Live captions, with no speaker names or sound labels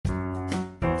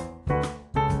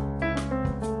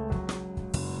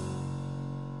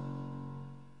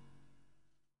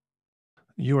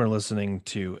You are listening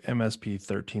to MSP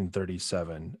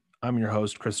 1337. I'm your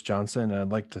host, Chris Johnson, and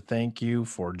I'd like to thank you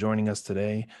for joining us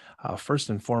today.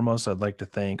 First and foremost, I'd like to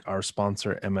thank our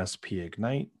sponsor, MSP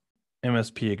Ignite.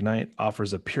 MSP Ignite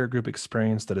offers a peer group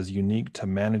experience that is unique to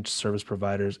managed service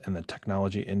providers in the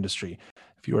technology industry.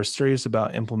 If you are serious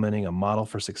about implementing a model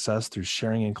for success through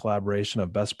sharing and collaboration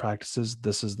of best practices,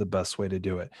 this is the best way to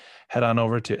do it. Head on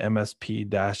over to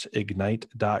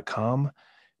msp-ignite.com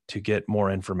to get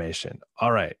more information.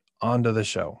 All right, on to the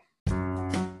show.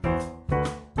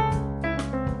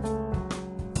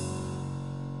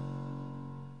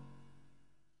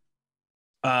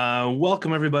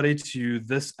 Welcome everybody to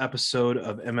this episode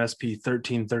of MSP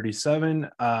 1337.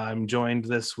 I'm joined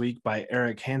this week by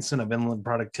Eric Hansen of Inland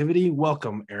Productivity.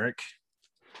 Welcome, Eric.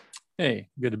 Hey,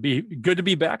 good to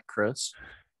be back, Chris.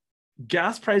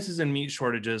 Gas prices and meat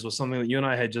shortages was something that you and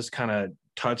I had just kind of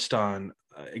touched on.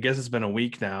 I guess it's been a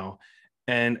week now,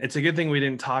 and it's a good thing we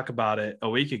didn't talk about it a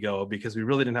week ago because we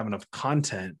really didn't have enough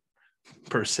content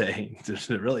per se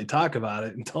to really talk about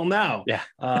it until now. Yeah.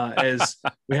 As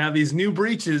we have these new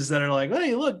breaches that are like,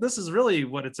 hey, look, this is really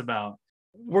what it's about.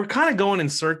 We're kind of going in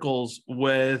circles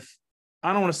with,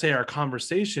 I don't want to say our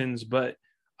conversations, but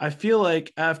I feel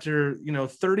like after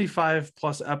 35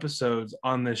 plus episodes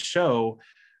on this show,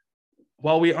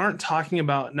 while we aren't talking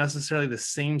about necessarily the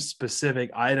same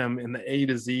specific item in the A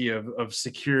to Z of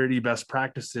security best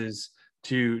practices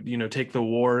to take the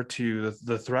war to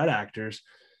the threat actors,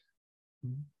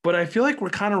 but I feel like we're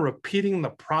kind of repeating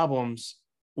the problems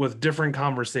with different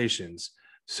conversations.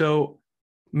 So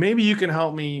maybe you can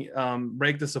help me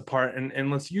break this apart, and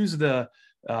let's use the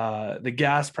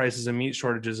gas prices and meat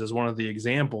shortages as one of the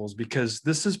examples, because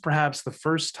this is perhaps the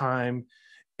first time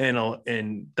in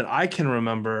that I can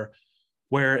remember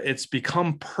where it's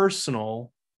become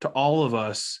personal to all of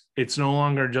us. It's no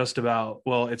longer just about,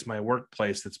 well, it's my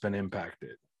workplace that's been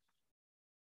impacted.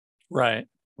 Right.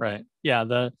 Yeah.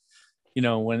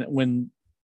 When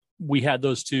we had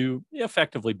those two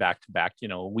effectively back to back,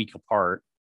 a week apart,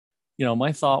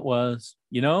 my thought was,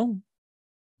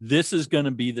 this is going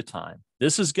to be the time.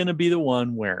 This is going to be the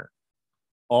one where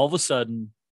all of a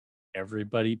sudden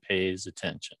everybody pays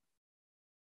attention.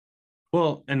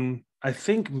 Well, and I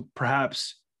think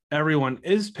perhaps everyone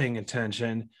is paying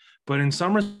attention, but in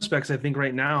some respects, I think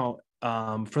right now,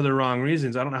 for the wrong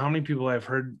reasons. I don't know how many people I've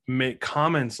heard make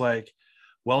comments like,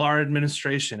 well, our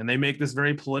administration, and they make this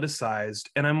very politicized.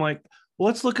 And I'm like, well,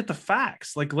 let's look at the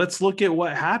facts. Like, let's look at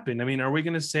what happened. I mean, are we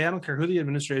going to say, I don't care who the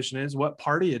administration is, what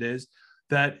party it is,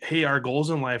 that, hey, our goals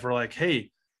in life are like,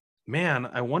 hey, man,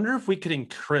 I wonder if we could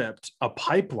encrypt a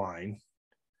pipeline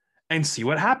and see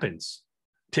what happens.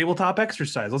 Tabletop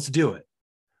exercise. Let's do it.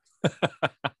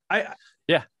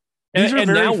 Yeah. And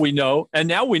now we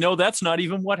know that's not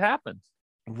even what happened.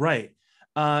 Right.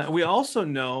 We also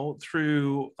know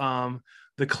through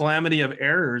the calamity of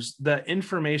errors that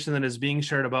information that is being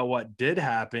shared about what did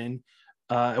happen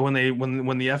when the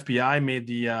FBI made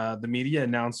the media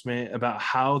announcement about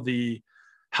how they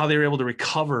were able to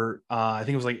recover, I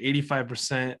think it was like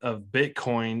 85% of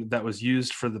Bitcoin that was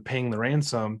used for paying the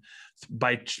ransom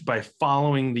by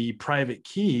following the private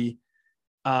key.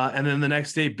 And then the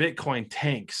next day, Bitcoin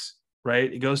tanks,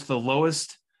 right? It goes to the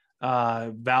lowest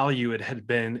value it had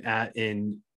been at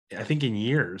in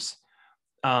years.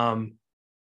 And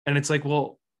it's like,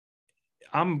 well,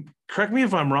 correct me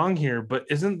if I'm wrong here, but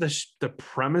isn't the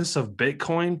premise of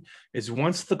Bitcoin is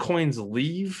once the coins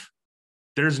leave,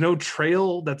 there's no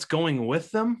trail that's going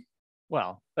with them?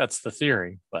 Well, that's the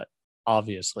theory, but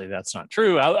obviously that's not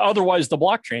true. Otherwise, the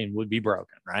blockchain would be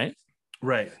broken, right?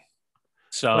 Right.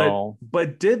 So,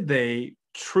 but did they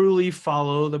truly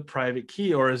follow the private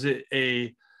key, or is it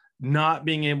a not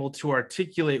being able to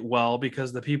articulate well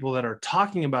because the people that are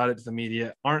talking about it to the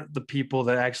media aren't the people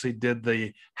that actually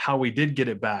did how we did get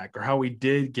it back or how we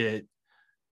did get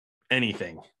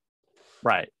anything?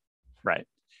 Right.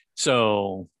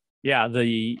 So, yeah,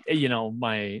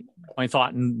 my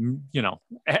thought, and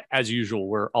as usual,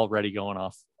 we're already going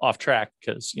off track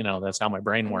because that's how my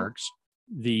brain works.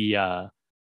 The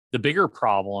bigger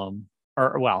problem,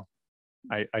 or well,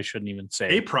 I shouldn't even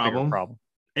say a problem.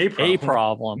 A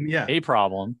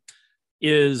problem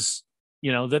is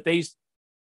that they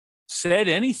said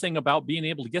anything about being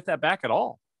able to get that back at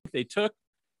all. They took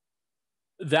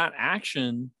that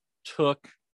action.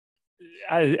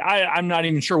 I'm not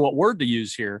even sure what word to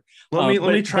use here. Let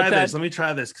me try this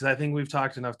because I think we've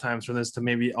talked enough times for this to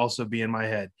maybe also be in my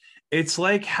head. It's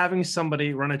like having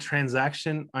somebody run a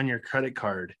transaction on your credit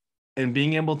card and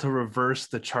being able to reverse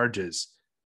the charges.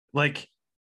 Like,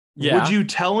 would you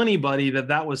tell anybody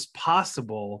that was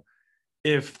possible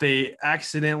if they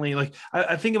accidentally, like,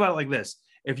 I think about it like this.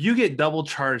 if you get double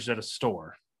charged at a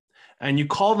store and you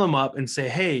call them up and say,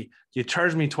 hey, you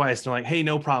charged me twice. And they're like, hey,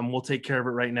 no problem. We'll take care of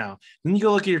it right now. Then you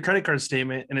go look at your credit card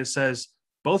statement and it says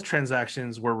both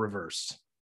transactions were reversed.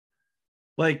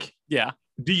 Like, Yeah.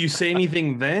 do you say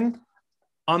anything then?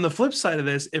 On the flip side of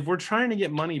this, if we're trying to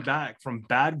get money back from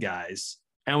bad guys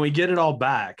and we get it all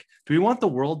back, do we want the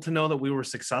world to know that we were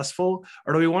successful?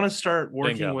 Or do we want to start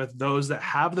working Bingo. with those that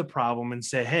have the problem and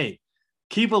say, hey,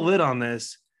 keep a lid on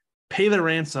this, pay the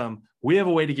ransom. We have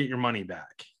a way to get your money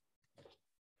back.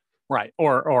 Right.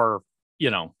 Or,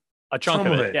 a chunk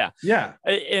of it. Yeah. Yeah.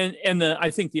 And I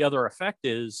think the other effect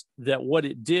is that what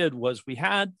it did was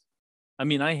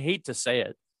I hate to say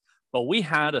it, but we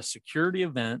had a security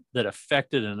event that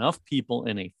affected enough people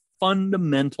in a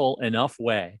fundamental enough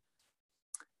way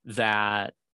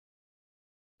that,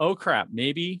 oh crap,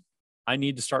 maybe I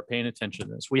need to start paying attention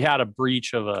to this. We had a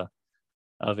breach of a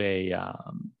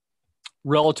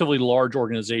relatively large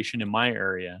organization in my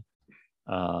area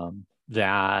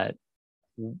that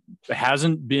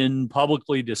hasn't been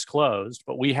publicly disclosed,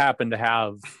 but we happen to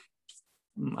have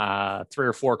 3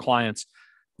 or 4 clients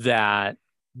that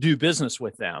do business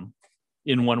with them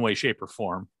in one way, shape, or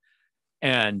form.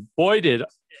 And boy, did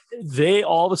they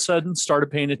all of a sudden started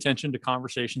paying attention to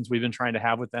conversations we've been trying to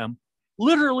have with them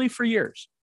literally for years.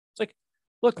 It's like,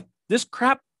 look, this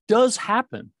crap does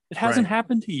happen. It hasn't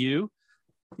happened to you.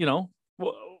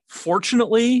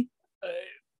 Fortunately,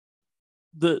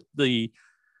 the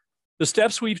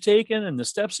steps we've taken and the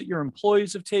steps that your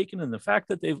employees have taken and the fact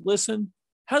that they've listened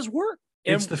has worked.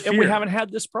 And we haven't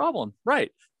had this problem.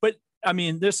 Right. But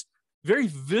this very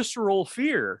visceral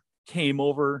fear came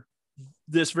over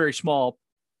this very small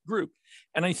group.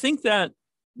 And I think that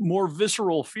more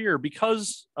visceral fear,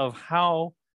 because of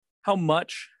how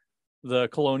much the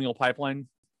Colonial Pipeline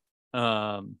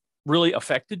really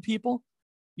affected people,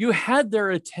 you had their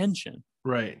attention.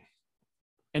 Right.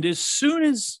 And as soon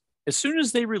as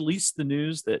they released the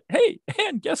news that, hey,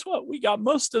 and guess what? We got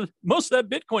most of that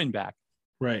Bitcoin back.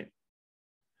 Right.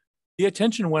 The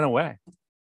attention went away.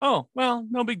 Oh, well,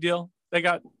 no big deal. They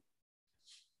got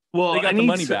the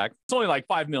money back. It's only like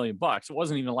 $5 million. It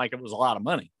wasn't even like it was a lot of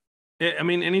money.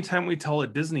 Anytime we tell a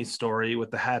Disney story with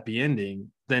the happy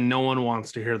ending, then no one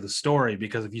wants to hear the story,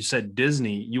 because if you said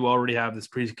Disney, you already have this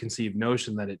preconceived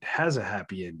notion that it has a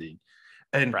happy ending.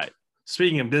 And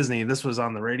speaking of Disney, this was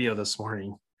on the radio this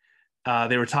morning.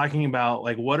 They were talking about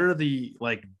what are the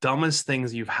dumbest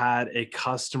things you've had a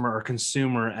customer or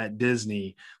consumer at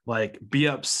Disney be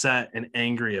upset and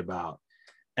angry about.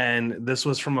 And this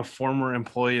was from a former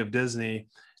employee of Disney.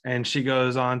 And she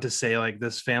goes on to say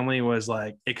this family was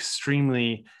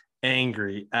extremely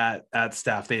angry at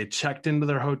staff. They had checked into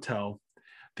their hotel,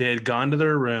 they had gone to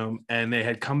their room, and they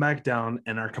had come back down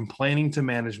and are complaining to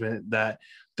management that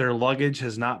their luggage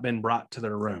has not been brought to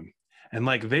their room. And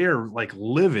they are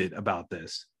livid about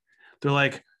this. They're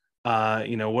like,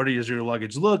 what does your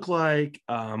luggage look like?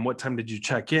 What time did you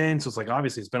check in? So it's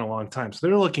obviously it's been a long time. So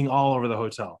they're looking all over the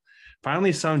hotel.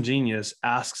 Finally, some genius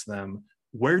asks them,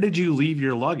 where did you leave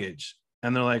your luggage?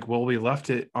 And they're like, well, we left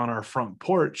it on our front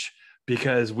porch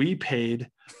because we paid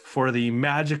for the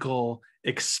magical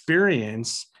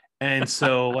experience. And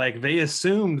so they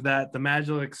assumed that the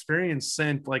magical experience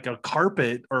sent a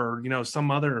carpet or, some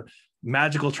other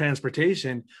magical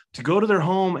transportation to go to their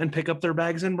home and pick up their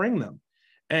bags and bring them.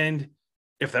 And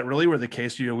if that really were the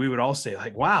case, we would all say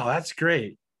wow, that's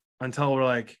great, until we're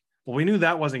like, well, we knew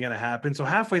that wasn't going to happen. So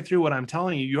halfway through what I'm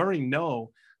telling you, you already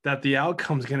know that the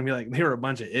outcome is going to be they were a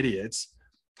bunch of idiots.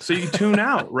 So you tune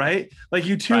out, right?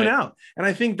 You tune out. And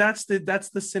I think that's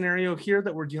the scenario here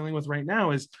that we're dealing with right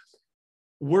now is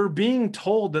we're being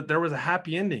told that there was a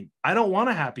happy ending. I don't want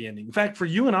a happy ending. In fact, for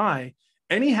you and I,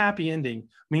 any happy ending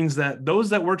means that those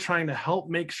that we're trying to help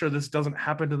make sure this doesn't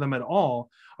happen to them at all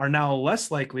are now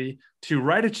less likely to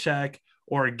write a check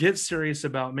or get serious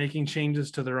about making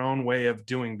changes to their own way of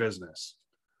doing business.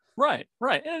 Right.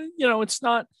 And, it's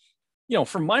not,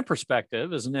 from my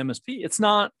perspective as an MSP, it's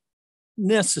not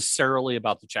necessarily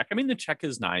about the check. The check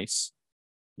is nice.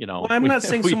 Well, I'm not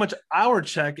saying so much our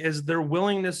check as their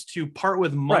willingness to part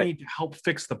with money to help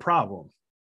fix the problem.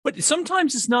 But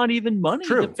sometimes it's not even money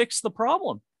to fix the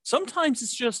problem. Sometimes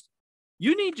it's just,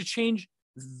 you need to change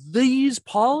these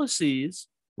policies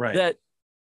that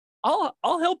I'll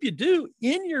help you do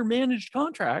in your managed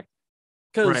contract.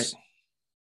 Because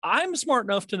I'm smart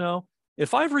enough to know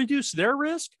if I've reduced their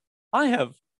risk, I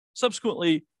have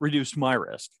subsequently reduced my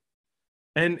risk.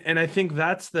 And I think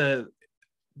that's to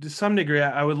some degree,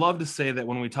 I would love to say that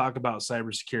when we talk about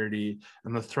cybersecurity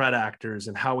and the threat actors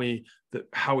and how we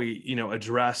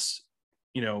address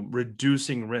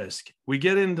reducing risk, we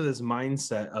get into this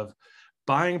mindset of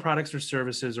buying products or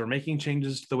services or making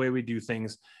changes to the way we do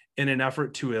things in an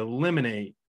effort to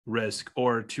eliminate risk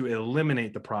or to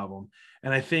eliminate the problem.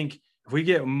 And I think if we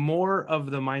get more of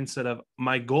the mindset of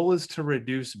my goal is to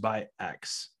reduce by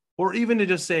X, or even to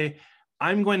just say,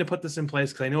 I'm going to put this in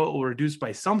place because I know it will reduce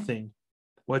by something,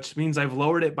 which means I've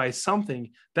lowered it by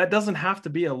something. That doesn't have to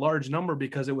be a large number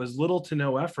because it was little to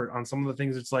no effort on some of the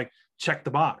things. It's like, check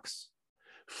the box,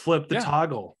 flip the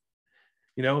toggle.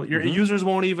 Your users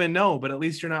won't even know, but at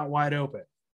least you're not wide open.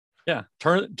 Yeah.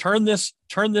 Turn this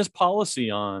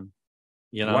policy on.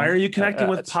 Why are you connecting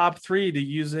with POP3 to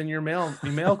use in your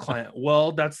email client?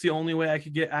 Well, that's the only way I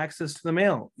could get access to the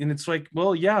mail. And it's like,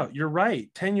 well, yeah, you're right.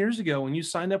 10 years ago, when you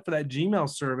signed up for that Gmail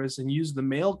service and used the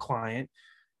mail client,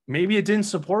 maybe it didn't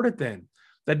support it then.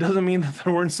 That doesn't mean that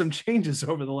there weren't some changes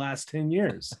over the last 10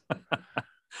 years.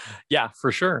 Yeah,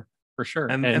 for sure. For sure.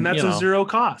 And that's a zero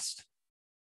cost.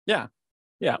 Yeah.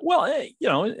 Yeah. Well,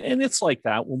 and it's like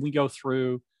that when we go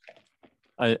through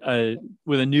with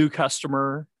a new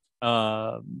customer,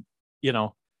 one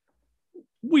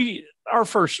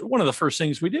of the first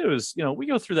things we do is, we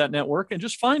go through that network and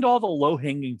just find all the low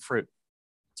hanging fruit.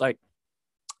 It's like,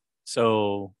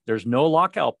 so there's no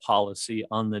lockout policy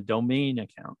on the domain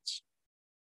accounts.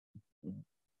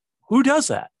 Who does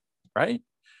that? Right.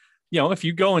 If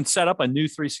you go and set up a new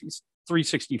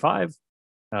 365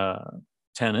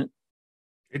 tenant,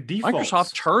 it defaults.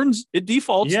 Microsoft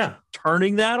defaults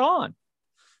turning that on.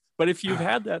 But if you've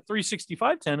had that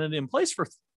 365 tenant in place for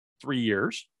 3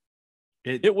 years,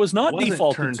 it was not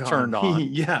defaulted turned on.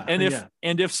 Yeah.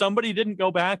 And if somebody didn't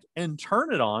go back and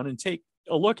turn it on and take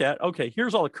a look at, okay,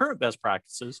 here's all the current best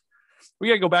practices, we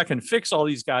got to go back and fix all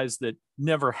these guys that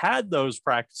never had those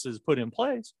practices put in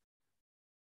place.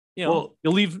 You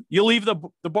leave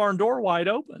the barn door wide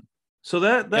open. So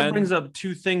that brings up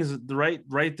two things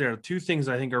right there. Two things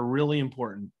I think are really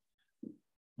important.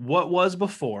 What was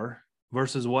before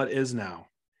versus what is now.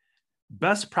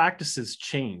 Best practices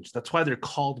change. That's why they're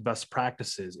called best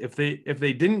practices. If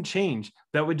they didn't change,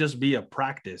 that would just be a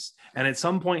practice. And at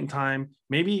some point in time,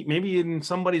 maybe in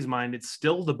somebody's mind, it's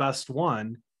still the best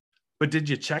one, but did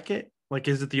you check it? Like,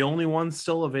 is it the only one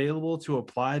still available to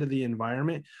apply to the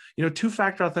environment?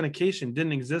 Two-factor authentication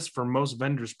didn't exist for most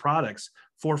vendors' products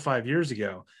 4 or 5 years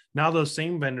ago. Now those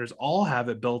same vendors all have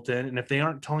it built in. And if they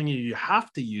aren't telling you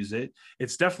have to use it,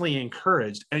 it's definitely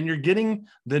encouraged. And you're getting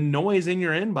the noise in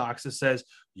your inbox that says,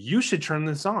 you should turn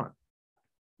this on.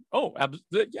 Oh,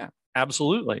 yeah,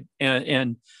 absolutely.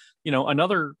 And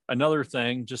another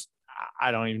thing, just,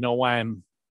 I don't even know why I'm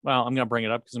going to bring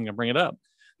it up because I'm going to bring it up.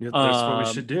 That's what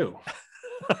we should do.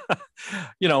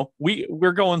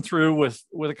 We're going through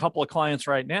with a couple of clients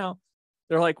right now.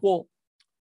 They're like, well,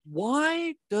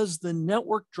 why does the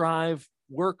network drive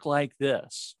work like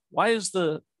this? Why is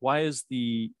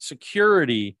the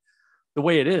security the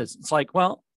way it is? It's like,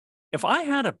 well, if I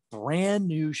had a brand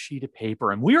new sheet of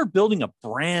paper and we were building a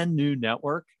brand new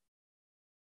network,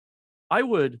 I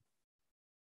would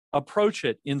approach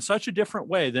it in such a different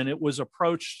way than it was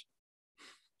approached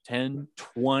 10,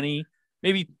 20,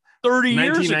 maybe 30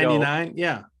 years ago. 1999,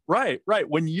 yeah. Right.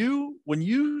 When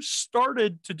you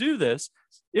started to do this,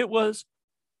 it was,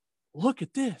 look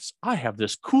at this. I have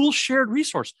this cool shared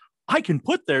resource. I can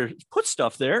put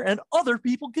stuff there and other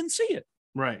people can see it.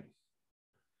 Right.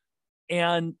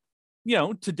 And,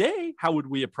 today, how would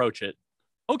we approach it?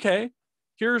 Okay,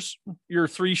 here's your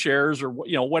 3 shares or,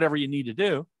 whatever you need to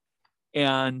do.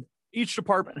 And each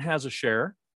department has a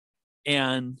share,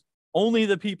 and only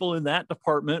the people in that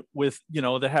department with,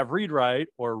 that have read write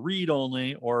or read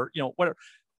only or, whatever,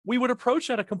 we would approach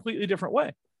that a completely different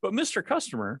way. But Mr.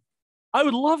 Customer, I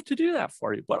would love to do that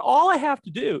for you. But all I have to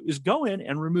do is go in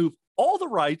and remove all the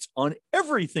rights on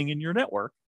everything in your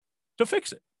network to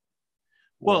fix it.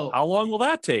 Well, how long will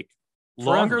that take?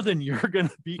 Longer than you're going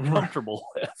to be comfortable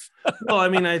with. Well, I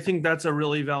mean, I think that's a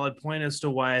really valid point as to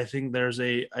why I think there's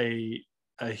a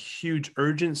huge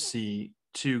urgency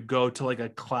to go to like a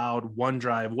cloud,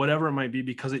 OneDrive, whatever it might be,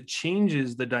 because it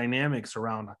changes the dynamics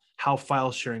around how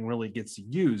file sharing really gets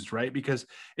used, right? Because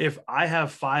if I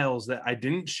have files that I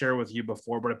didn't share with you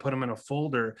before, but I put them in a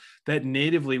folder that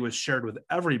natively was shared with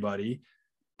everybody,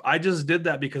 I just did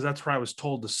that because that's where I was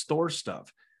told to store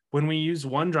stuff. When we use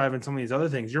OneDrive and some of these other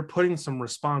things, you're putting some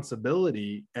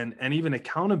responsibility and even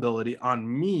accountability on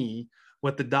me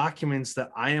with the documents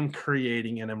that I am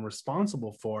creating and am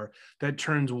responsible for, that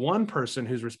turns one person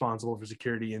who's responsible for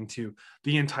security into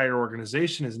the entire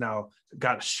organization has now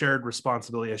got a shared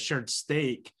responsibility, a shared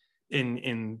stake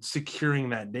in securing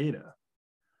that data.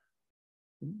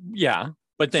 Yeah.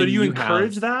 But So then do you you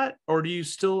encourage have, that, or do you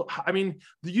still, I mean,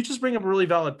 you just bring up a really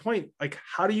valid point. Like,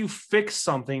 how do you fix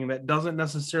something that doesn't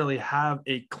necessarily have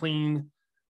a clean,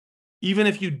 even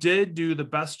if you did do the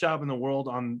best job in the world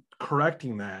on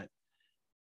correcting that,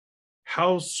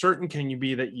 how certain can you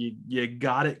be that you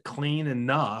got it clean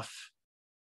enough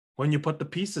when you put the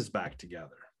pieces back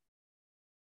together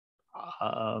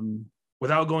um,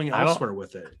 without going I don't, elsewhere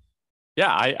with it?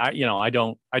 yeah, I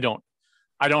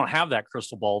don't have that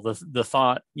crystal ball. The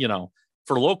thought,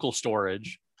 for local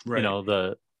storage, Right.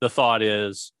 The thought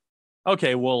is,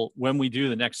 okay, well, when we do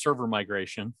the next server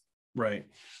migration, Right.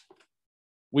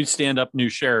 we stand up new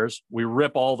shares, we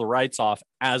rip all the rights off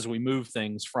as we move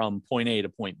things from point A to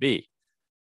point B.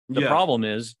 The Yeah. problem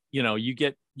is, you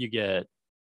get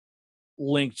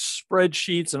linked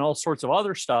spreadsheets and all sorts of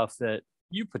other stuff that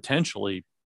you potentially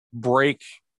break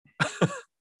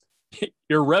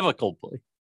irrevocably.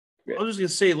 I was just going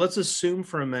to say, let's assume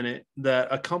for a minute that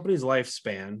a company's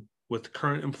lifespan with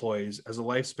current employees has a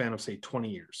lifespan of, say, 20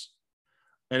 years.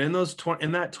 And in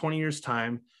that 20 years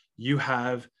time, you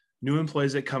have new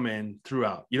employees that come in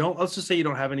throughout. Let's just say you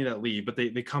don't have any that leave, but they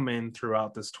come in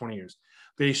throughout this 20 years.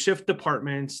 They shift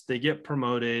departments, they get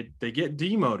promoted, they get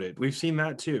demoted. We've seen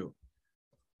that too.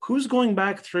 Who's going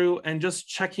back through and just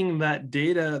checking that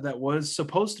data that was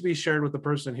supposed to be shared with the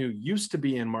person who used to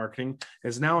be in marketing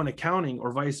is now in accounting,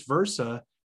 or vice versa,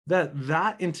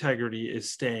 that integrity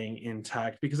is staying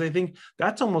intact? Because I think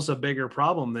that's almost a bigger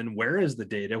problem than where is the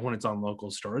data when it's on local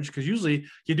storage. Because usually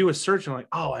you do a search and like,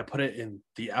 oh, I put it in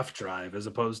the F drive as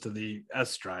opposed to the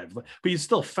S drive, but you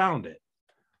still found it.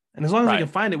 And as long as we can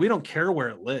find it, we don't care where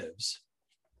it lives.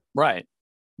 Right.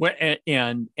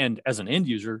 And as an end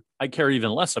user, I care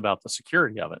even less about the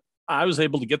security of it. I was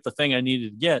able to get the thing I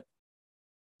needed to get,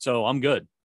 so I'm good.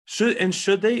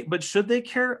 Should they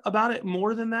care about it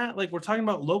more than that? Like, we're talking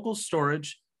about local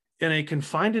storage in a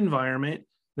confined environment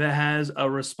that has a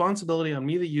responsibility on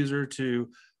me, the user, to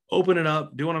open it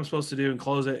up, do what I'm supposed to do, and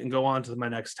close it and go on to my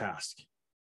next task.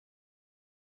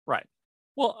 Right.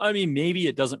 Well, I mean, maybe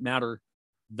it doesn't matter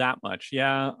that much.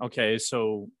 Yeah. Okay.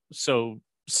 So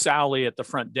Sally at the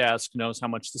front desk knows how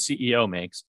much the CEO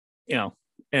makes, and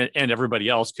everybody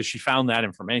else, because she found that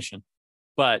information,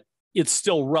 but it's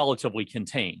still relatively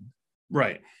contained,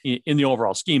 right, in the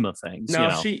overall scheme of things. Now,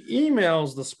 if she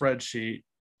emails the spreadsheet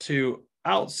to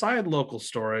outside local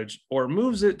storage or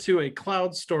moves it to a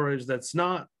cloud storage that's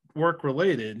not work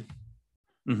related.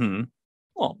 Mm-hmm.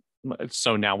 Well,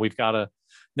 so now we've got a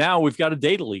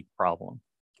data leak problem.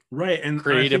 Right. And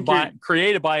created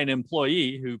by an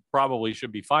employee who probably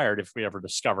should be fired if we ever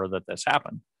discover that this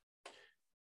happened.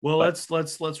 Well,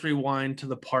 let's rewind to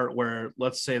the part where,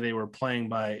 let's say they were playing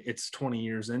by, it's 20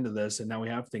 years into this, and now we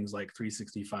have things like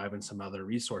 365 and some other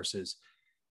resources.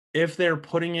 If they're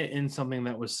putting it in something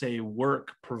that was, say,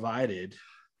 work provided,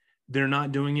 they're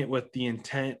not doing it with the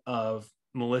intent of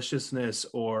maliciousness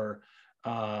or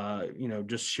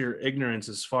just sheer ignorance.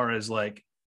 As far as, like,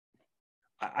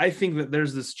 I think that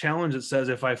there's this challenge that says,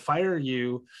 if I fire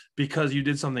you because you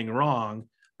did something wrong,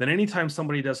 then anytime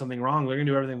somebody does something wrong, they're going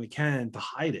to do everything they can to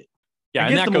hide it. Yeah, I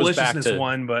get the maliciousness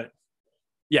one, but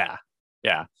yeah.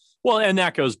 Well, and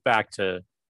that goes back to,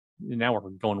 now we're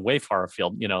going way far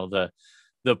afield.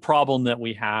 The problem that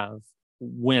we have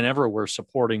whenever we're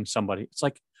supporting somebody, it's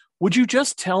like, would you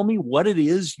just tell me what it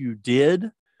is you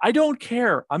did? I don't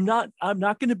care. I'm not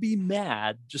going to be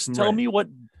mad. Just tell me what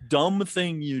dumb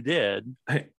thing you did.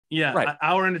 Yeah. Right. An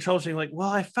hour into troubleshooting, like, well,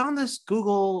 I found this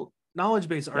Google knowledge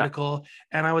base article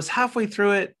and I was halfway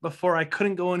through it before I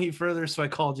couldn't go any further. So I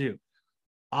called you.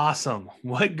 Awesome.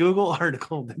 What Google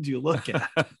article did you look at?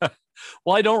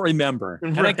 Well, I don't remember.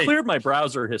 And I cleared my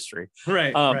browser history.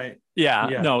 Right.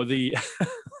 Yeah. No,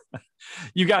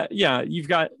 you've got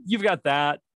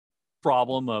that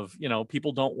problem of,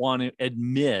 people don't want to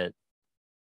admit,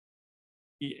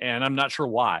 and I'm not sure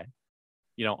why,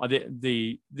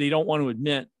 they don't want to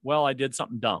admit, well, I did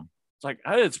something dumb. It's like,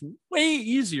 it's way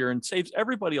easier and saves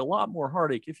everybody a lot more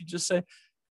heartache if you just say,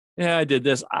 yeah, I did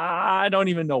this. I don't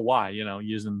even know why,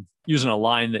 using a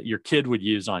line that your kid would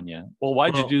use on you. Well,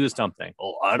 why'd you do this dumb thing?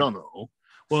 Oh, I don't know.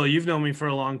 Well, you've known me for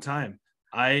a long time.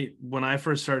 When I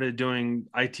first started doing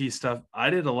IT stuff, I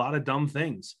did a lot of dumb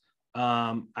things.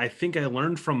 I think I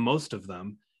learned from most of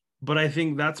them, but I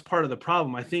think that's part of the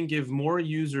problem. I think if more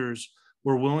users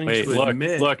were willing to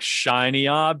admit, look, shiny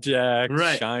object,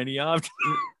 right? Shiny object.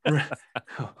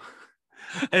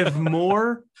 If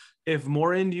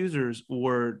more end users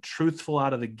were truthful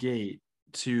out of the gate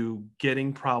to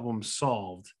getting problems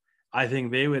solved, I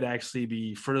think they would actually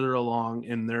be further along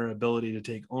in their ability to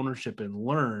take ownership and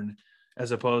learn,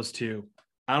 as opposed to,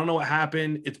 I don't know what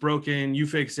happened. It's broken. You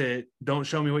fix it. Don't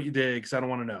show me what you did because I don't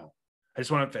want to know. I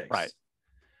just want it fixed. Right.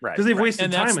 Because they've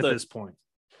wasted time at this point.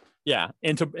 Yeah.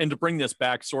 And to bring this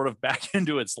back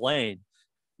into its lane,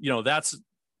 that's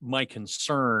my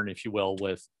concern, if you will,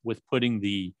 with putting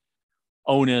the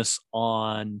onus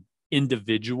on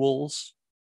individuals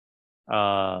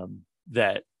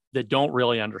that don't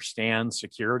really understand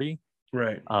security,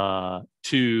 right?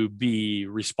 To be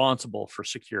responsible for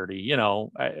security.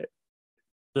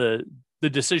 The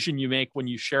decision you make when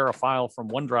you share a file from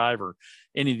OneDrive or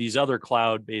any of these other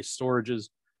cloud-based storages,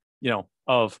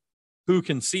 of who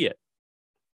can see it.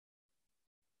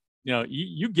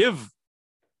 You give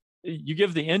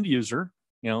the end user,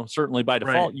 certainly by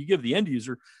default, right, you give the end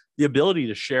user the ability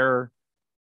to share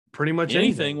pretty much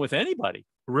anything with anybody.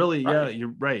 Really, right. Yeah,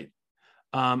 you're right.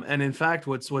 And in fact,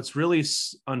 what's really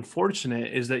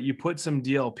unfortunate is that you put some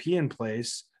DLP in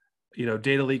place,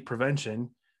 data leak prevention.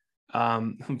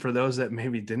 For those that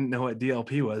maybe didn't know what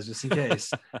DLP was, just in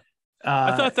case.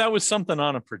 I thought that was something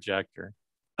on a projector.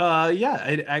 Yeah.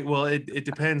 It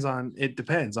depends on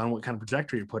what kind of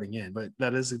projector you're putting in, but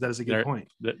that is a good point.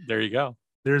 There you go.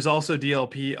 There's also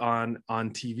DLP on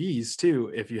TVs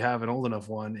too. If you have an old enough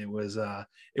one, it was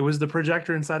the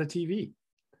projector inside a TV.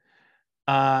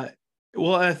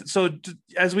 So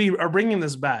as we are bringing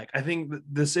this back, I think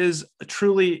this is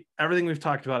truly everything we've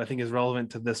talked about, I think, is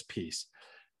relevant to this piece.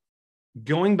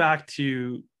 Going back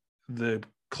to the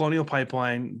Colonial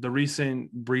Pipeline, the recent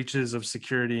breaches of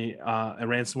security and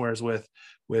ransomwares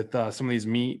with some of these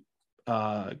meat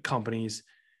companies,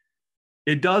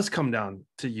 it does come down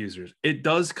to users. It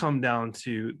does come down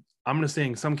to, I'm going to say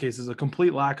in some cases, a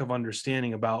complete lack of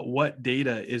understanding about what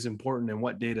data is important and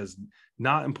what data is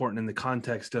not important in the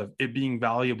context of it being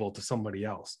valuable to somebody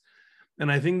else. And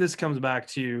I think this comes back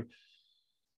to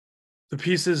the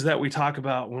pieces that we talk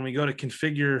about when we go to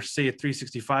configure, say, a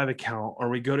 365 account, or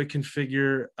we go to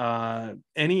configure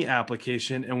any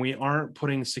application and we aren't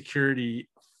putting security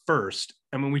first.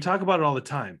 I mean, we talk about it all the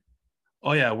time.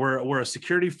 Oh yeah, we're a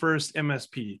security first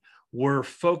MSP. We're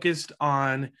focused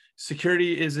on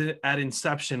security is at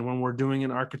inception when we're doing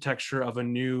an architecture of a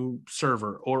new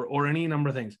server or any number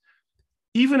of things.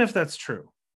 Even if that's true,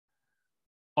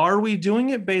 are we doing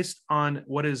it based on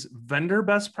what is vendor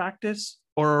best practice,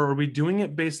 or are we doing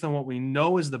it based on what we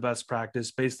know is the best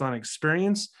practice, based on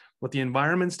experience, what the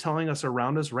environment's telling us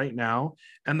around us right now,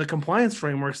 and the compliance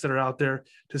frameworks that are out there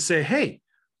to say, hey,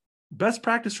 best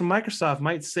practice from Microsoft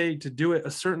might say to do it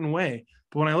a certain way.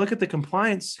 But when I look at the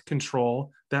compliance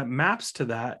control that maps to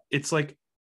that, it's like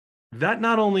that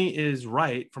not only is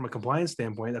right from a compliance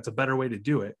standpoint, that's a better way to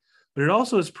do it, but it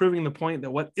also is proving the point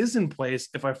that what is in place,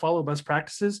 if I follow best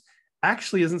practices,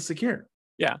 actually isn't secure.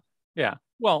 Yeah. Yeah.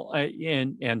 Well,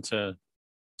 and to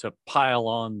pile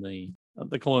on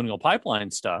the Colonial Pipeline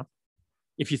stuff,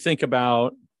 if you think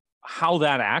about how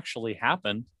that actually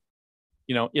happened,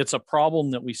 it's a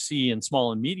problem that we see in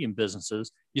small and medium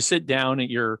businesses. You sit down at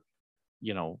your,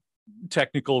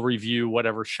 technical review,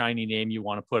 whatever shiny name you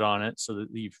want to put on it, so that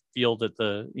you feel that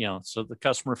so the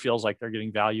customer feels like they're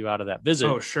getting value out of that visit.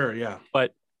 Oh, sure. Yeah.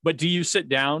 But do you sit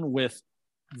down with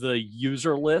the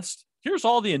user list? Here's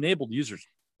all the enabled users.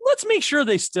 Let's make sure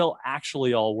they still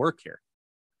actually all work here.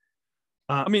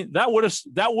 I mean, that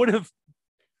would have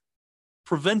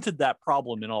prevented that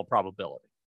problem in all probability.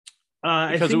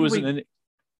 Because it was didn't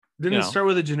it start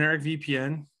with a generic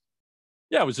VPN?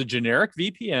 Yeah, it was a generic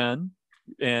VPN,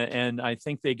 and I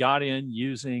think they got in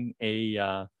using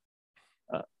an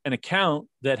account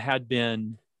that had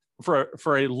been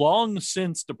for a long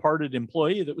since departed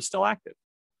employee that was still active.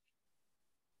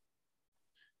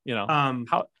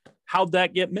 How'd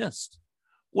that get missed?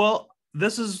 Well,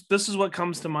 this is what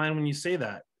comes to mind when you say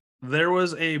that. There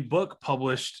was a book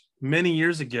published many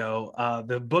years ago.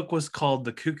 The book was called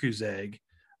The Cuckoo's Egg.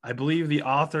 I believe the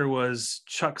author was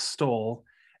Chuck Stoll,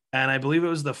 and I believe it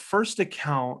was the first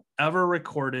account ever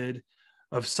recorded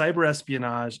of cyber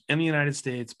espionage in the United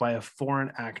States by a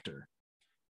foreign actor.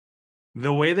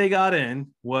 The way they got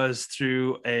in was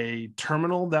through a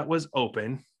terminal that was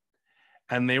open,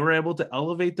 and they were able to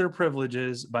elevate their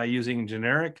privileges by using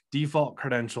generic default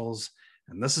credentials.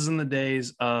 And this is in the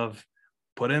days of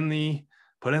put in the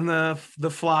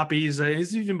floppies.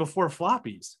 It's even before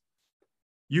floppies.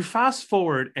 You fast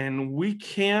forward, and we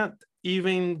can't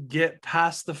even get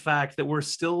past the fact that we're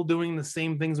still doing the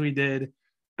same things we did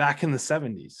back in the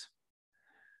 70s.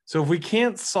 So if we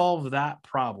can't solve that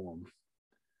problem,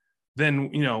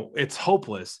 then it's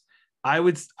hopeless. I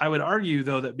would argue,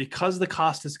 though, that because the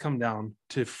cost has come down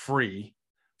to free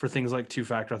for things like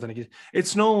two-factor authentication,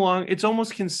 it's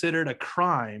almost considered a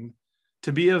crime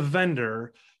to be a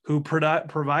vendor who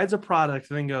provides a product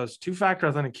and then goes two-factor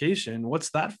authentication. What's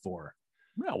that for?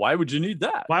 Yeah, why would you need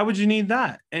that? Why would you need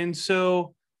that? And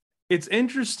so it's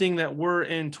interesting that we're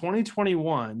in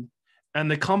 2021 and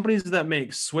the companies that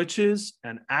make switches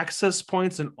and access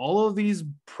points and all of these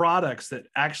products that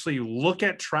actually look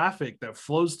at traffic that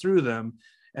flows through them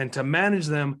and to manage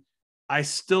them, I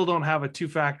still don't have a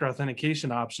two-factor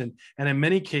authentication option. And in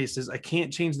many cases, I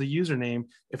can't change the username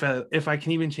if I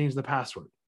can even change the password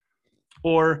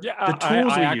or the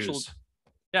tools we use.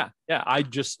 Yeah.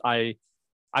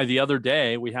 I the other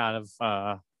day we had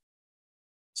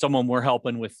someone we're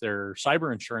helping with their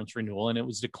cyber insurance renewal, and it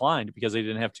was declined because they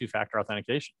didn't have two-factor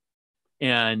authentication.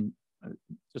 And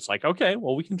it's like, okay,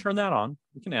 well, we can turn that on.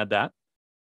 We can add that.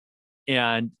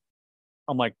 And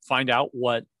I'm like, find out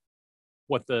what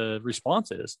the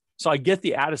response is. So I get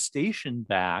the attestation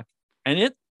back, and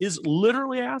it is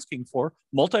literally asking for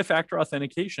multi-factor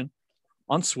authentication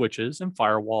on switches and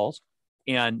firewalls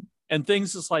and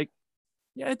things. Is like,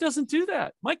 yeah, it doesn't do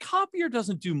that. My copier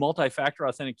doesn't do multi-factor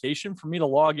authentication for me to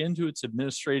log into its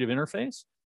administrative interface,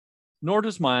 nor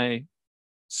does my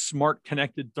smart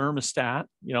connected thermostat,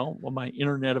 my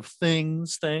Internet of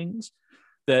Things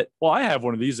that, well, I have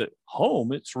one of these at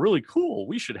home. It's really cool.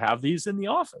 We should have these in the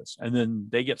office. And then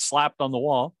they get slapped on the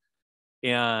wall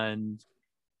and,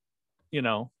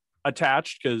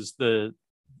 attached because the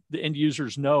end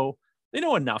users know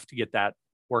enough to get that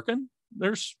working.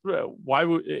 There's why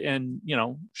would, and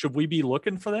should we be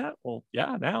looking for that? Well,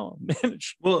 yeah, now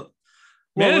manage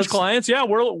clients. Yeah,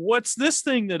 what's this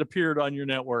thing that appeared on your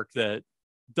network that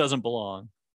doesn't belong?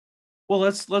 Well,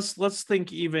 let's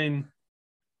think even.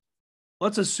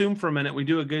 Let's assume for a minute we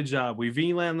do a good job. We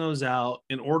VLAN those out.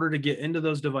 In order to get into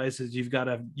those devices,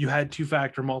 you had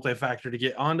two-factor, multi-factor to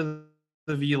get onto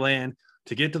the VLAN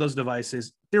to get to those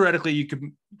devices. Theoretically, you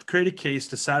could create a case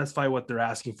to satisfy what they're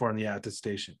asking for in the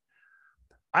attestation.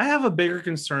 I have a bigger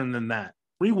concern than that.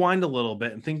 Rewind a little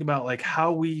bit and think about like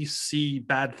how we see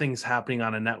bad things happening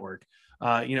on a network.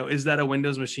 Is that a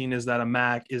Windows machine? Is that a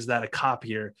Mac? Is that a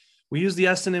copier? We use the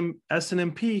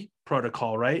SNMP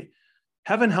protocol, right?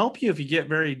 Heaven help you if you get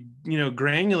very,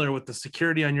 granular with the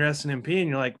security on your SNMP and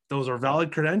you're like, those are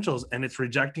valid credentials and it's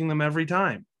rejecting them every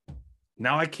time.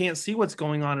 Now I can't see what's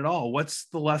going on at all. What's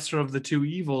the lesser of the two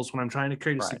evils when I'm trying to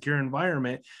create a secure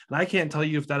environment? And I can't tell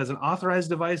you if that is an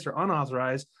authorized device or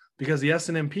unauthorized because the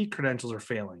SNMP credentials are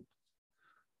failing.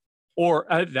 Or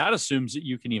that assumes that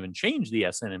you can even change the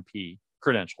SNMP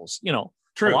credentials.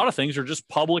 True. A lot of things are just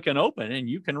public and open and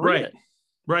you can read it.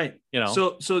 Right.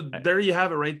 So there you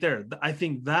have it right there. I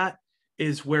think that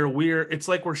is where it's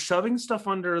like we're shoving stuff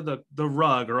under the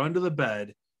rug or under the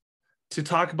bed to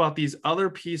talk about these other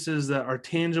pieces that are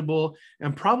tangible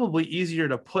and probably easier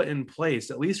to put in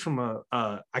place, at least from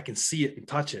I can see it and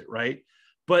touch it. Right.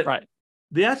 But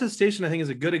the attestation, I think, is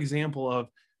a good example of,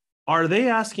 are they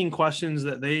asking questions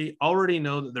that they already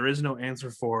know that there is no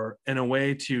answer for in a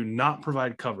way to not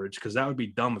provide coverage? Because that would be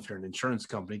dumb if you're an insurance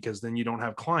company, because then you don't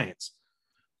have clients.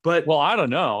 But well, I don't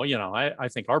know. I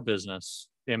think our business,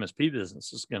 the MSP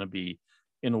business, is going to be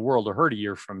in a world of hurt a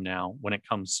year from now when it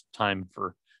comes time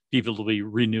for people to be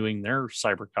renewing their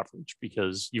cyber coverage,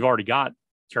 because you've already got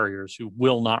carriers who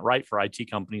will not write for IT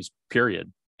companies,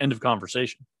 period. End of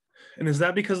conversation. And is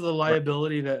that because of the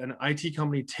liability that an IT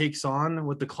company takes on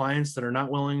with the clients that are not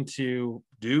willing to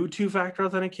do two-factor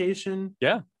authentication?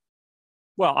 Yeah.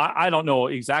 Well, I don't know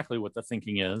exactly what the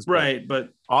thinking is. Right. But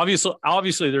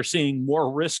obviously they're seeing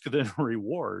more risk than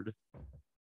reward.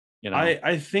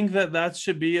 I think that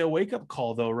should be a wake-up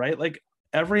call though, right? Like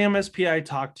every MSP I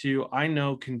talk to, I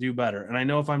know can do better. And I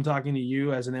know if I'm talking to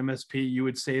you as an MSP, you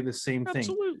would say the same thing.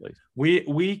 Absolutely.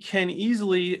 We can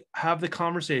easily have the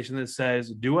conversation that says,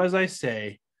 do as I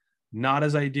say, not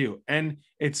as I do. And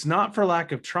it's not for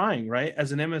lack of trying, right?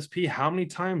 As an MSP, how many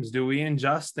times do we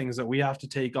ingest things that we have to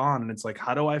take on? And it's like,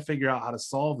 how do I figure out how to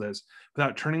solve this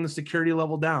without turning the security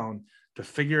level down to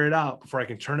figure it out before I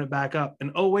can turn it back up?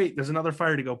 And oh, wait, there's another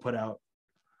fire to go put out.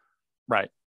 Right.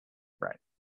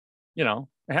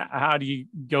 How do you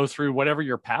go through whatever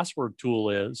your password tool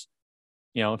is?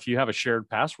 If you have a shared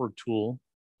password tool,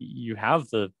 you have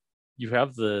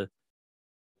the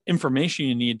information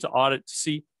you need to audit to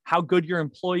see how good your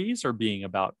employees are being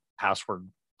about password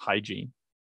hygiene.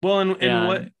 Well,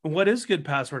 and what is good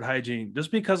password hygiene?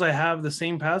 Just because I have the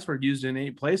same password used in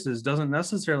 8 places doesn't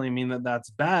necessarily mean that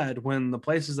that's bad when the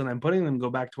places that I'm putting them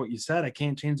go back to what you said. I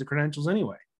can't change the credentials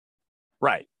anyway.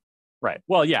 Right.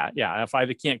 Well, yeah. If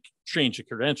I can't change the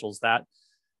credentials, that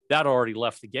already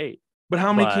left the gate. But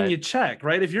how many can But you check,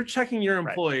 right? If you're checking your right,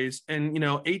 employees and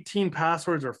 18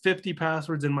 passwords or 50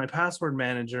 passwords in my password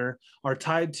manager are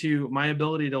tied to my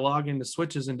ability to log into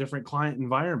switches in different client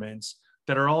environments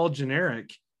that are all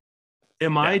generic,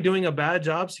 am I yeah, doing a bad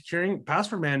job securing?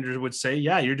 Password managers would say,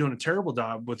 yeah, you're doing a terrible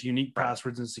job with unique right,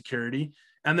 passwords and security.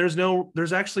 And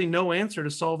there's actually no answer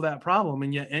to solve that problem.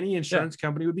 And yet any yeah, insurance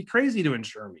company would be crazy to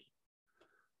insure me.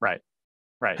 right,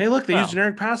 right. Hey, look, they use Well,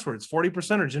 generic passwords.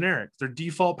 40% are generic. They're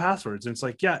default passwords. And it's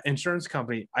like, yeah, insurance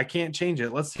company, I can't change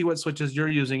it. Let's see what switches you're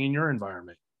using in your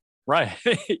environment. right.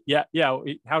 Yeah, yeah.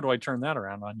 How do I turn that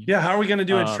around on you? Yeah, how are we going to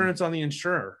do Um, insurance on the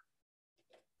insurer?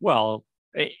 well,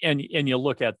 and you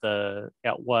look at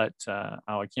what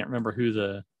I can't remember who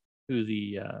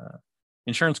the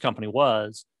insurance company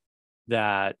was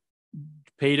that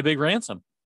paid a big ransom.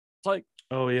 It's like,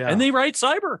 Oh yeah. and they write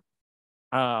cyber.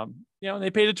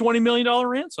 They paid a $20 million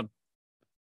ransom.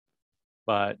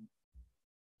 But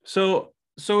So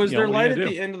is there what are you light gonna at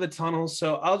do? the end of the tunnel?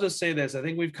 So I'll just say this. I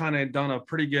think we've kind of done a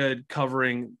pretty good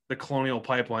covering the colonial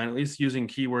pipeline, at least using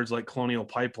keywords like colonial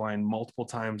pipeline multiple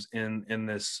times in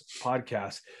this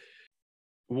podcast.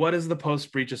 What does the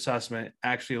post breach assessment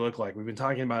actually look like? We've been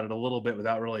talking about it a little bit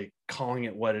without really calling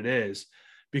it what it is.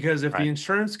 Because if the Right,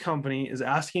 insurance company is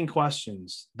asking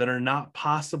questions that are not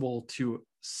possible to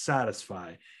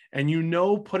satisfy, and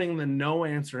putting the no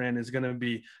answer in is going to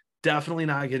be definitely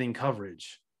not getting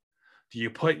coverage, do you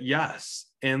put yes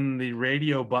in the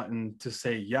radio button to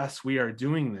say, yes, we are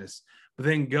doing this, but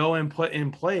then go and put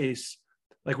in place,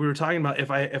 like we were talking about, if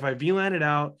I VLAN it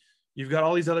out, you've got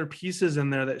all these other pieces in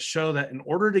there that show that in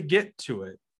order to get to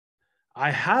it,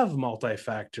 I have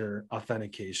multi-factor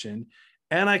authentication,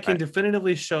 and I can right,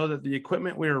 definitively show that the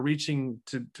equipment we are reaching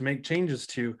to make changes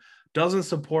to doesn't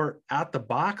support at the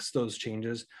box those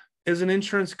changes. Is an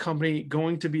insurance company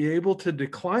going to be able to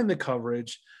decline the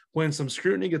coverage when some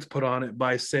scrutiny gets put on it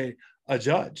by, say, a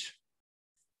judge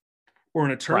or an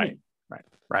right, attorney?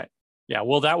 right. Yeah.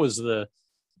 Well, that was the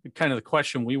kind of the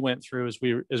question we went through as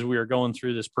we were going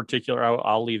through this particular.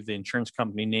 I'll leave the insurance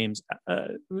company's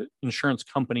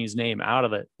name out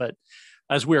of it, but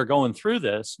as we are going through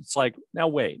this, it's like, now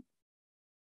wait.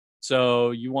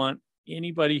 So you want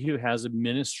anybody who has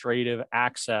administrative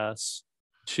access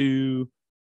to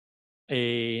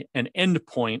an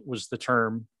endpoint, was the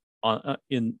term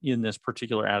in this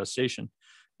particular attestation.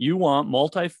 You want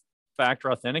multi-factor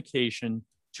authentication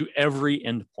to every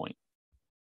endpoint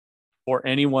or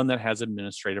anyone that has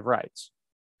administrative rights.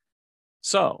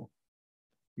 So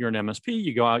you're an MSP,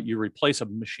 you go out, you replace a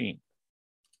machine.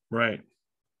 Right.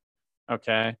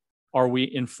 Okay. Are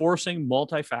we enforcing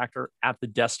multi-factor at the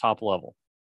desktop level?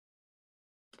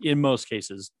 In most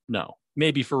cases, no.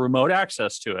 Maybe for remote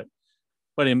access to it.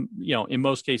 But in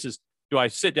most cases, do I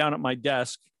sit down at my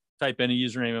desk, type in a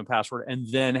username and password, and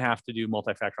then have to do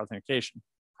multi-factor authentication?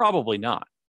 Probably not.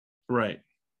 Right.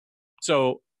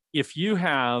 So if you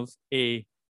have the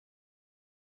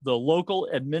local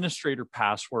administrator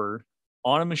password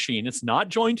on a machine, it's not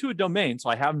joined to a domain, so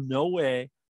I have no way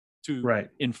to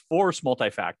enforce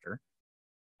multi-factor,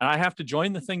 and I have to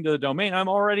join the thing to the domain, I'm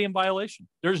already in violation.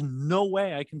 There's no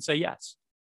way I can say yes.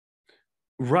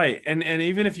 Right. And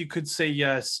even if you could say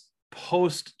yes,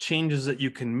 post changes that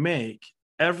you can make,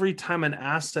 every time an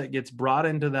asset gets brought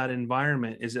into that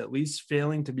environment is at least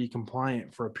failing to be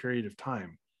compliant for a period of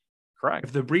time. Correct.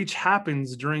 If the breach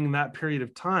happens during that period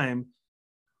of time,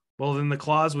 well, then the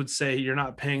clause would say you're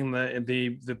not paying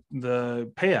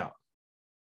the payout.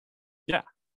 Yeah.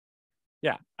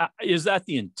 Yeah. Is that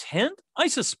the intent? I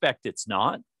suspect it's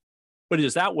not. But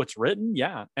is that what's written?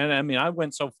 Yeah. And I mean, I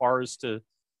went so far as to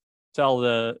tell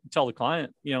the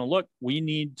client, look, we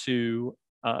need to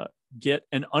get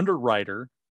an underwriter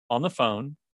on the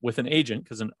phone with an agent,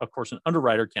 because of course an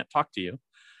underwriter can't talk to you.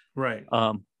 Right.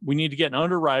 We need to get an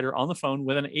underwriter on the phone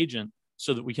with an agent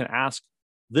so that we can ask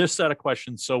this set of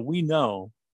questions, so we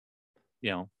know,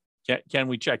 can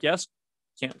we check yes,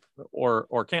 can't,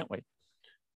 or can't we?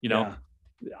 Yeah.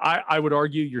 I would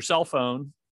argue your cell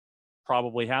phone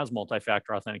probably has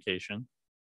multi-factor authentication,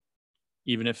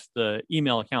 even if the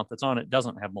email account that's on it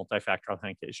doesn't have multi-factor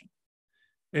authentication.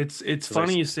 It's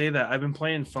funny you say that. I've been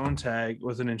playing phone tag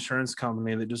with an insurance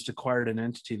company that just acquired an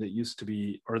entity that used to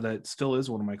be, or that still is,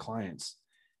 one of my clients.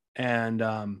 And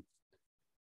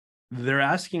they're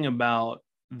asking about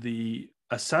the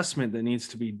assessment that needs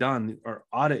to be done, or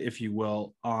audit, if you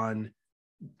will, on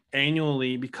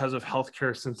annually, because of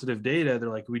healthcare sensitive data. They're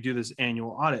like, we do this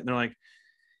annual audit. And they're like,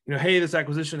 hey, this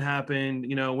acquisition happened,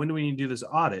 when do we need to do this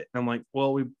audit? And I'm like,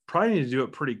 well, we probably need to do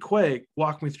it pretty quick.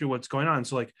 Walk me through what's going on.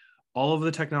 So like, all of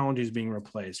the technology is being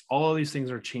replaced. All of these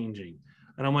things are changing.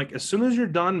 And I'm like, as soon as you're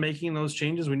done making those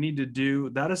changes, we need to do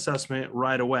that assessment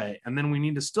right away. And then we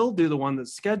need to still do the one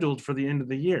that's scheduled for the end of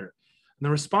the year. And the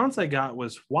response I got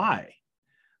was, why?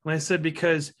 And I said,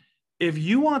 because if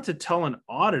you want to tell an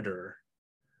auditor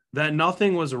that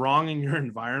nothing was wrong in your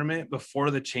environment before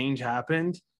the change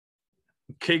happened,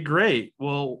 okay, great.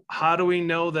 Well, how do we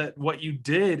know that what you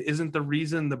did isn't the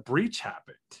reason the breach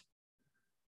happened?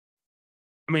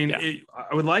 I mean,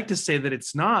 I would like to say that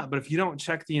it's not, but if you don't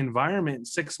check the environment,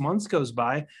 6 months goes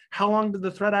by, how long did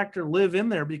the threat actor live in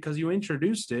there because you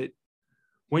introduced it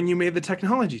when you made the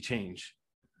technology change?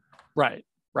 Right.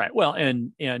 Well,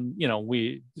 and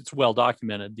it's well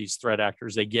documented, these threat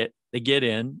actors, they get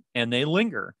in and they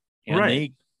linger and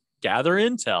they gather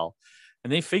intel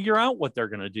and they figure out what they're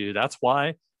going to do. That's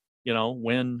why, and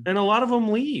a lot of them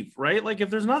leave, right? Like if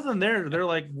there's nothing there, they're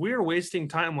like, we're wasting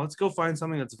time. Let's go find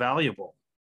something that's valuable.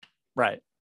 Right.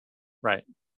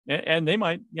 And they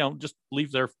might, just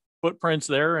leave their footprints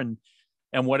there and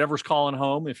whatever's calling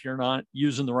home. If you're not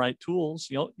using the right tools,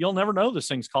 you'll never know this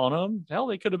thing's calling home. Hell,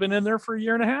 they could have been in there for a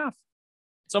year and a half.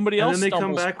 Somebody else. And then they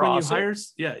come back when you hire.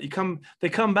 Yeah, they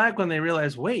come back when they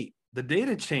realize, wait, the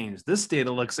data changed. This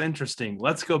data looks interesting.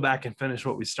 Let's go back and finish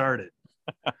what we started.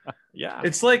 Yeah.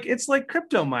 It's like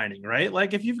crypto mining, right?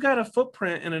 Like if you've got a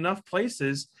footprint in enough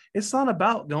places, it's not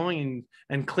about going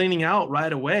and cleaning out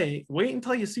right away. Wait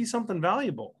until you see something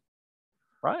valuable.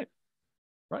 Right.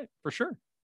 For sure.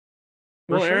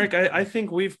 Well, Eric, I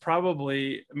think we've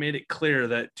probably made it clear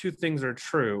that two things are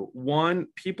true. One,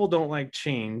 people don't like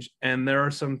change. And there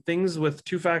are some things with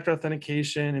two-factor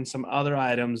authentication and some other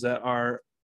items that are,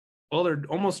 well, they're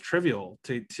almost trivial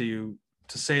to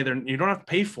say you don't have to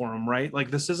pay for them, right?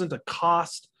 Like this isn't a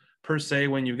cost per se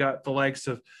when you've got the likes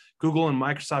of Google and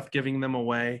Microsoft giving them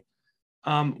away.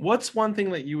 What's one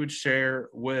thing that you would share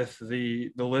with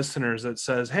the listeners that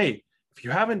says, hey, if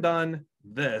you haven't done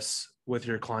this with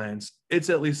your clients, it's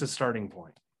at least a starting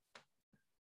point?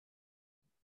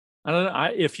 I don't know.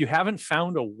 If you haven't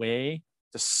found a way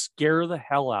to scare the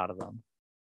hell out of them,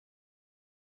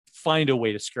 find a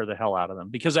way to scare the hell out of them,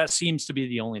 because that seems to be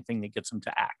the only thing that gets them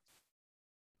to act.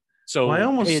 So I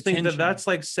almost think that that's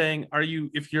like saying,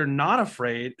 if you're not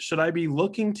afraid, should I be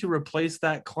looking to replace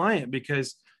that client?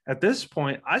 Because at this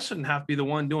point, I shouldn't have to be the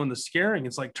one doing the scaring.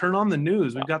 It's like, turn on the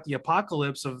news. We've got the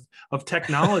apocalypse of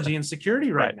technology and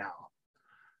security right now.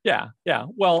 Yeah.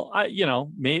 Well,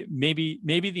 maybe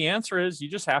the answer is you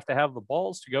just have to have the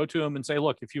balls to go to them and say,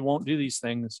 look, if you won't do these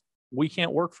things, we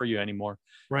can't work for you anymore.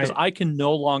 Right. Because I can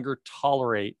no longer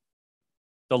tolerate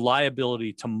the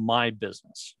liability to my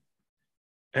business.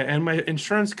 And my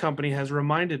insurance company has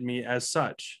reminded me as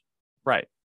such. Right.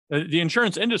 The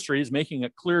insurance industry is making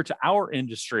it clear to our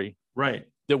industry, right,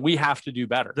 that we have to do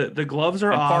better. The gloves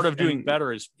are off. Part of doing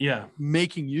better is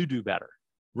making you do better.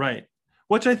 Right.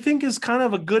 Which I think is kind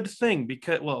of a good thing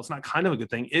because, well, it's not kind of a good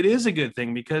thing. It is a good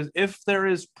thing because if there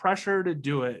is pressure to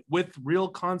do it with real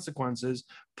consequences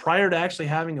prior to actually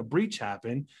having a breach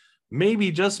happen,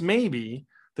 maybe, just maybe,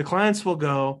 the clients will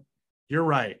go, you're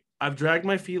right. I've dragged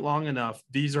my feet long enough.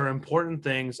 These are important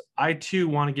things. I too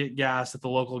want to get gas at the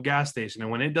local gas station.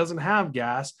 And when it doesn't have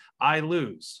gas, I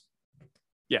lose.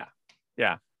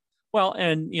 Yeah. Well,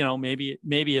 and, maybe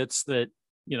it's that,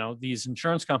 these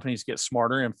insurance companies get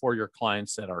smarter, and for your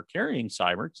clients that are carrying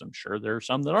cyber, because I'm sure there are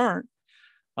some that aren't,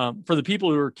 for the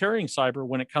people who are carrying cyber,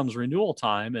 when it comes renewal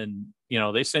time and,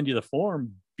 they send you the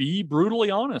form, be brutally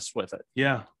honest with it.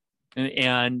 Yeah.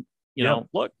 And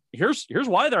look, here's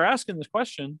why they're asking this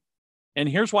question. And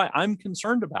here's why I'm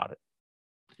concerned about it.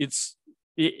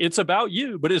 It's about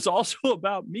you, but it's also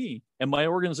about me and my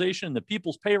organization, the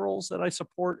people's payrolls that I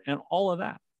support, and all of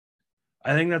that.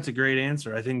 I think that's a great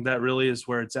answer. I think that really is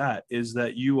where it's at, is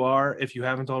that you are, if you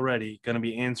haven't already, going to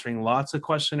be answering lots of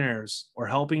questionnaires or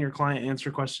helping your client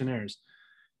answer questionnaires.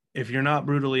 If you're not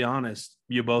brutally honest,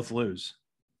 you both lose.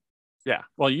 Yeah.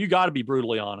 Well, you got to be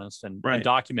brutally honest and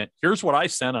document, here's what I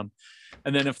sent them.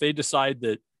 And then if they decide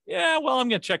that, I'm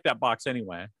going to check that box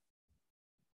anyway.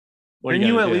 And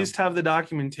you at least have the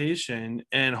documentation,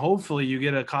 and hopefully you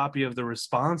get a copy of the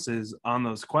responses on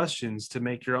those questions to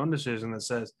make your own decision that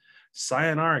says,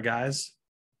 sayonara, guys.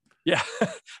 Yeah.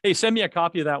 Hey, send me a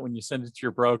copy of that when you send it to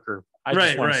your broker. I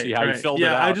just want to see how you filled it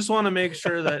out. I just want to make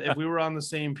sure that if we were on the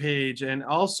same page. And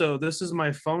also, this is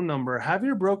my phone number. Have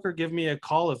your broker give me a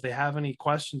call if they have any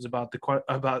questions about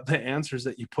the answers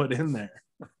that you put in there.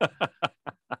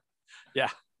 Yeah.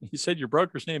 You said your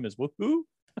broker's name is who?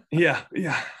 Yeah.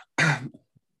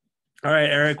 All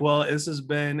right, Eric. Well, this has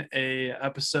been a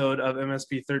episode of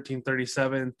MSP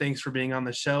 1337. Thanks for being on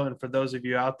the show. And for those of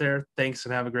you out there, thanks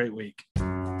and have a great week.